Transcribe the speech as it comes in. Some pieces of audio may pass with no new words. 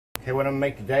Okay, what I'm gonna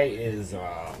make today is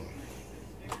a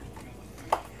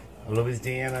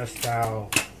Louisiana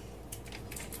style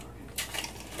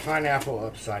pineapple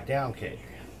upside down cake.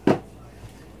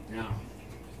 Now,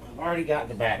 I've already got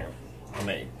the batter I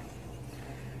made.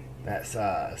 That's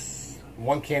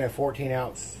 1 can of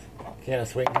 14-ounce can of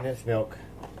sweetened condensed milk,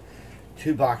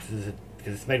 2 boxes,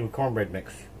 because it's made with cornbread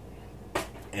mix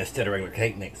instead of regular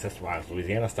cake mix. That's why it's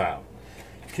Louisiana style.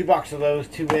 2 boxes of those,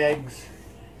 2 eggs.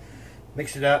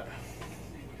 Mix it up.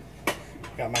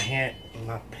 Got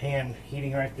my pan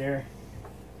heating right there.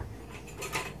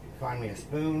 Find me a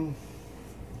spoon.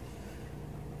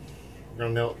 We're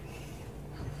gonna melt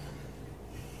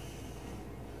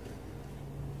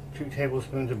 2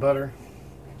 tablespoons of butter.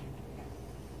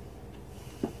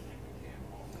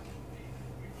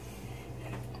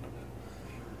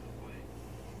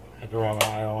 Had the wrong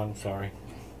eye on, sorry.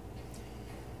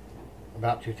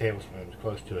 About 2 tablespoons,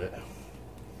 close to it.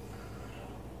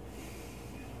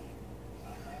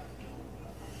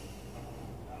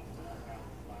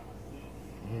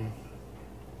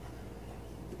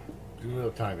 Do a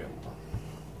little tiny bit more.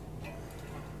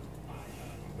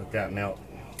 Let that melt.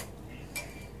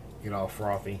 Get all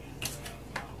frothy.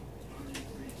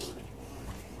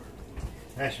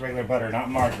 That's regular butter, not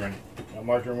margarine. That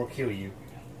margarine will kill you.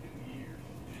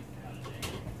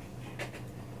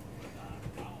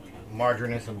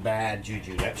 Margarine is some bad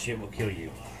juju. That shit will kill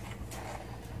you.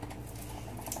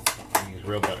 Use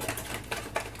real butter.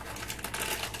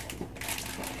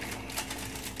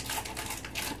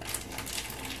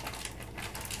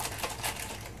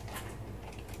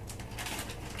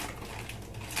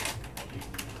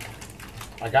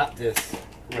 I got this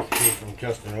recipe from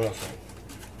Justin Wilson.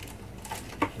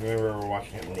 Remember, we were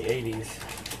watching it in the 80s,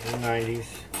 and the 90s.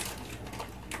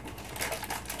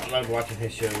 I loved watching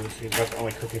his shows. He was about the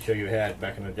only cooking show you had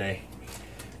back in the day,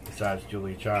 besides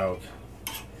Julia Child's.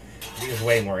 He was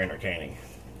way more entertaining.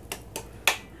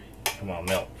 Come on,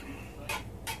 melt.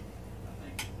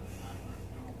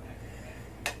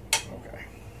 Okay.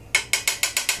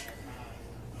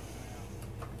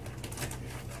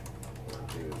 We'll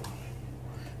do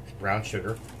brown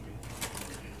sugar.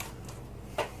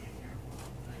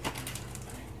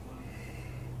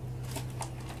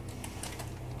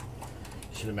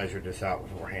 Should have measured this out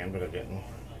beforehand, but I didn't.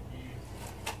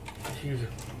 Just use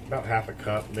about half a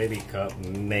cup, maybe a cup,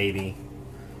 maybe.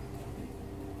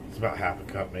 It's about half a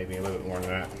cup, maybe a little bit more than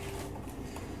that.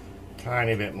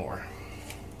 Tiny bit more.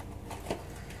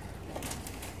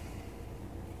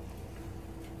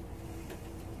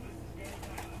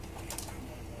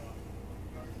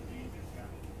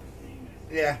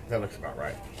 Yeah, that looks about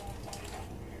right.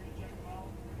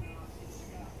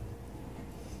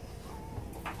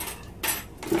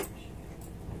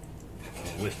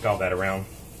 Whisk all that around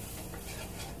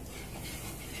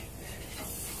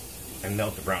and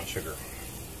melt the brown sugar.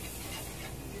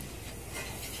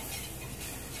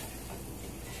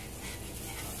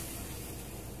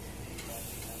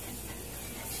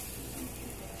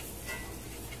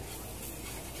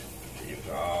 It's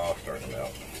all starting to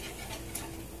melt.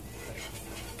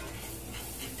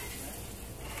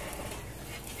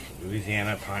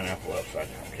 Louisiana pineapple upside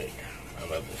down cake. I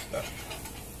love this stuff.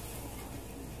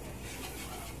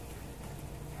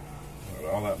 Put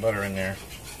all that butter in there.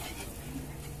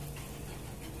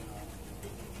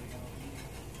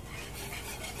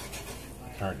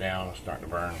 Turn it down, it's starting to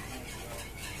burn.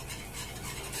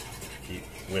 Keep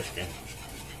whisking.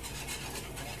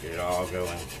 Get it all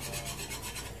going.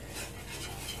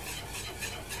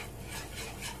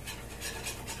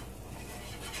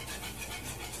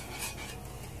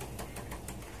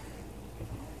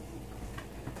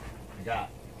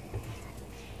 Got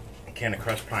a can of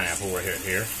crushed pineapple right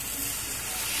here.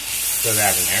 Throw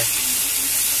that in there.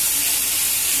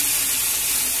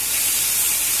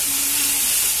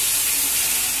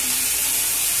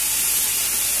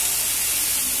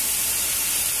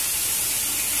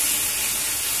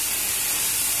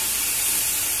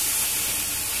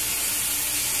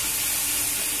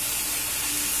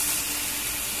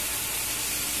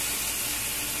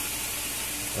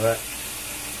 But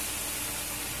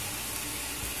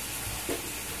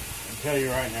I'll tell you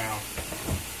right now,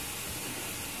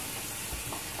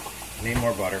 I need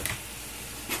more butter.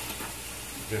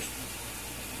 Just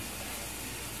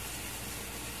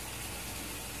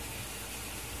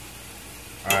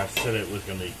I said it was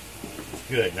going to be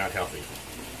good, not healthy.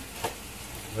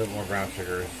 A little more brown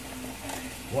sugar.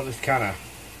 Want this kind of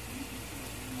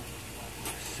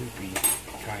soupy,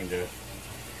 kind of.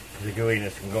 The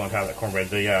gooiness can go on top of the cornbread.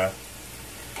 The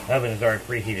oven is already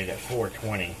preheated at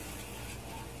 420.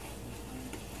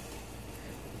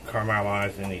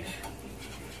 Caramelizing these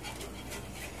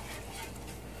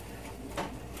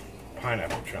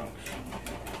pineapple chunks.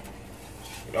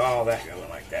 Get all that going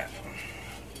like that.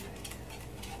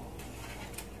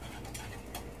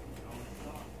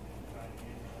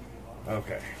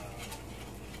 Okay.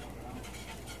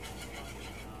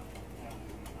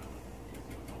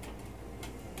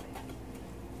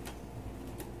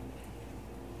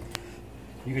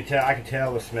 You could tell, I could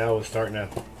tell the smell was starting to,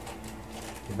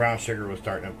 the brown sugar was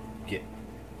starting to get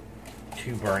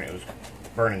too burnt. It was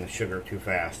burning the sugar too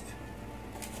fast.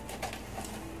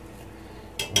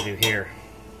 What we'll do here,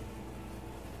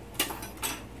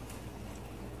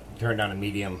 turn down to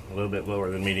medium, a little bit lower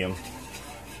than medium.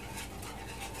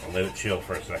 I'll let it chill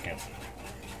for a second.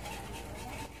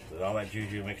 Let all that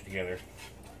juju mix together.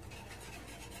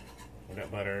 With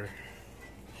that butter.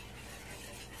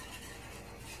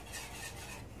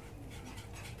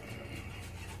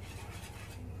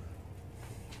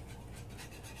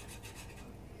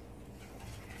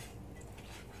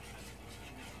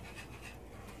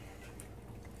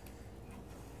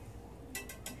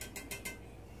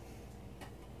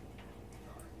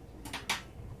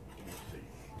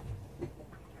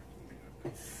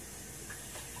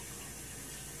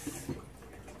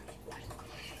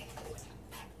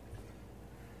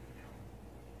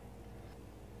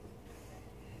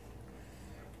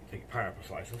 Take pineapple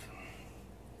slices.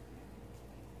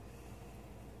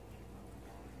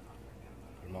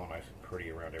 Put them all nice and pretty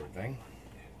around everything.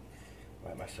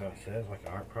 Like my son says, like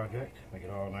an art project. Make it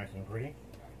all nice and pretty.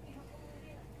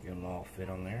 Get them all fit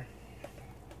on there.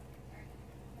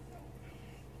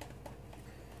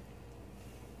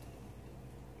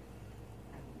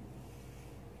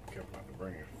 Careful not to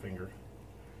burn your finger,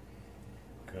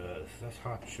 because that's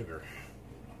hot sugar.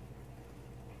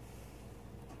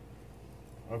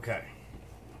 Okay.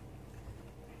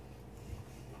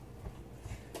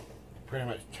 Pretty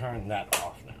much turn that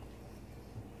off now.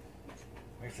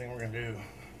 Next thing we're going to do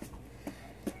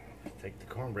is take the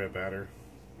cornbread batter,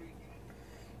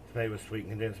 made with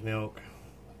sweetened condensed milk,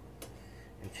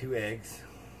 and 2 eggs.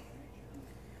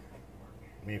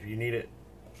 I mean, if you need it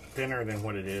thinner than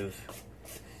what it is,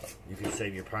 you can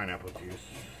save your pineapple juice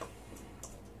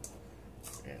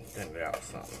and thin it out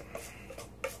something.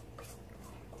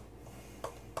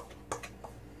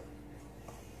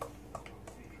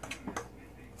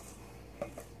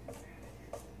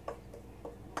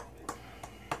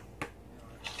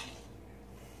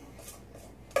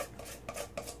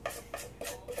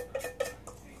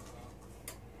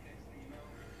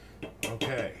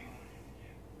 Okay.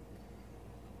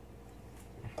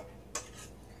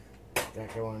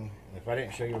 That going. And if I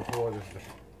didn't show you before, this is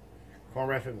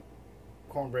the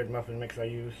cornbread muffin mix I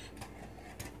use.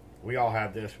 We all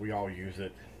have this. We all use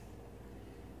it.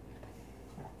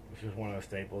 This is one of the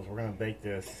staples. We're going to bake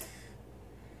this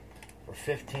for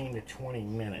 15 to 20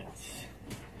 minutes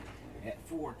at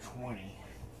 420.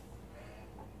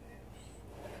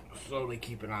 Slowly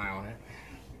keep an eye on it.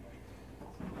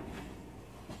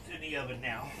 It's in the oven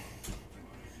now.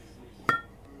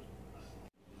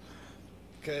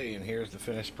 Okay, and here's the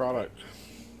finished product.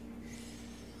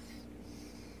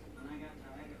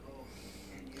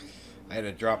 I had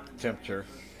to drop the temperature.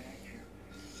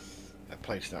 That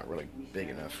plate's not really big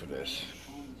enough for this,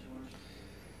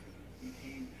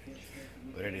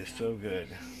 but it is so good.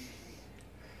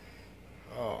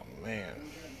 Oh man.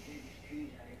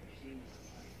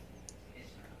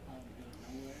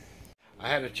 I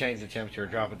had to change the temperature,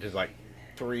 drop it to like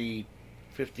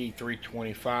 350,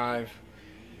 325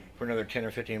 for another 10 or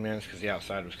 15 minutes because the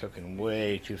outside was cooking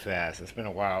way too fast. It's been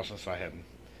a while since I have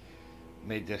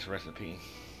made this recipe.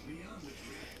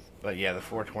 But yeah, the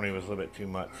 420 was a little bit too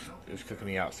much. It was cooking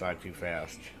the outside too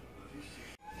fast.